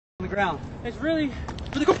ground. It's really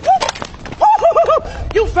good.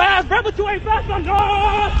 You fast, bro, but you ain't fast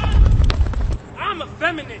enough. I'm a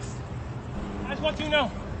feminist. I just want you to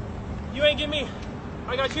know, you ain't get me.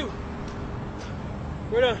 I got you.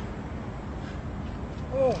 We're done.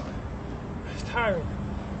 Oh, it's tiring.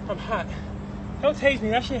 I'm hot. Don't tase me.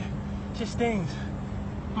 That shit just stings.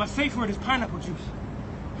 My safe word is pineapple juice.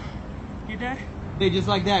 Get that? Hey, just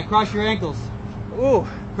like that. Cross your ankles. Ooh.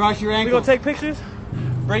 Cross your ankles. We gonna take pictures?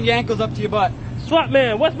 Bring your ankles up to your butt. Swap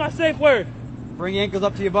man, what's my safe word? Bring your ankles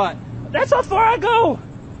up to your butt. That's how far I go.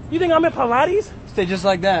 You think I'm in Pilates? Stay just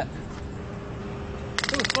like that.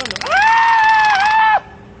 It was fun though. Ah!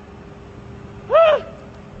 Ah!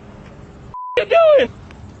 What you doing?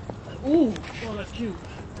 Ooh, oh, that's cute.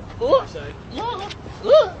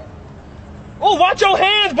 Oh, watch your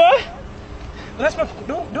hands, bud. Well, that's my.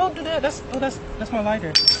 Don't do that. That's my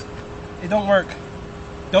lighter. It don't work.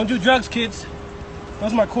 Don't do drugs, kids.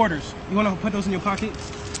 Those are my quarters. You wanna put those in your pocket?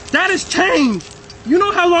 That is change. You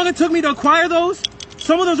know how long it took me to acquire those?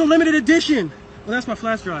 Some of those are limited edition. Well, that's my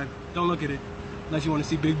flash drive. Don't look at it unless you want to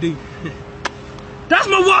see Big D. That's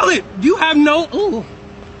my wallet. You have no. Ooh.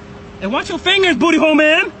 And watch your fingers, booty hole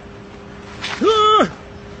man.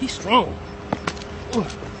 He's strong.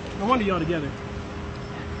 No wonder y'all together.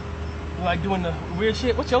 You like doing the weird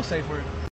shit? What's your safe word?